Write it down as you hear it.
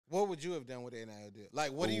What would you have done with the NIL deal?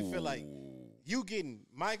 Like, what do you feel like you getting?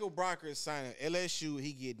 Michael Brocker is signing LSU.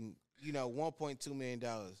 He getting $1.2 million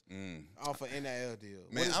off an NIL deal.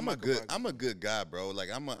 Man, I'm a good guy, bro. Like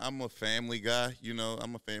I'm a family guy.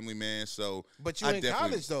 I'm a family man. So, but you're in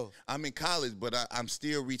college though. I'm in college, but I'm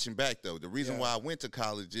still reaching back though. The reason why I went to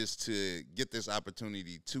college is to get this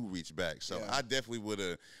opportunity to reach back. So I definitely would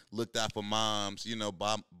have looked out for moms.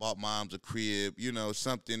 Bought moms a crib.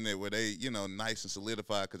 Something that where they nice and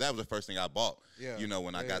solidified, because that was the first thing I bought.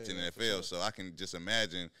 When I got to the NFL. Sure. So I can just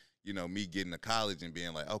imagine. Me getting to college and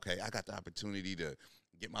being like, okay, I got the opportunity to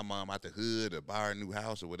get my mom out the hood or buy her a new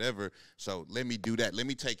house or whatever. So let me do that. Let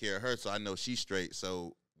me take care of her so I know she's straight.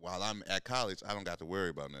 So while I'm at college, I don't got to worry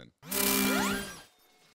about nothing.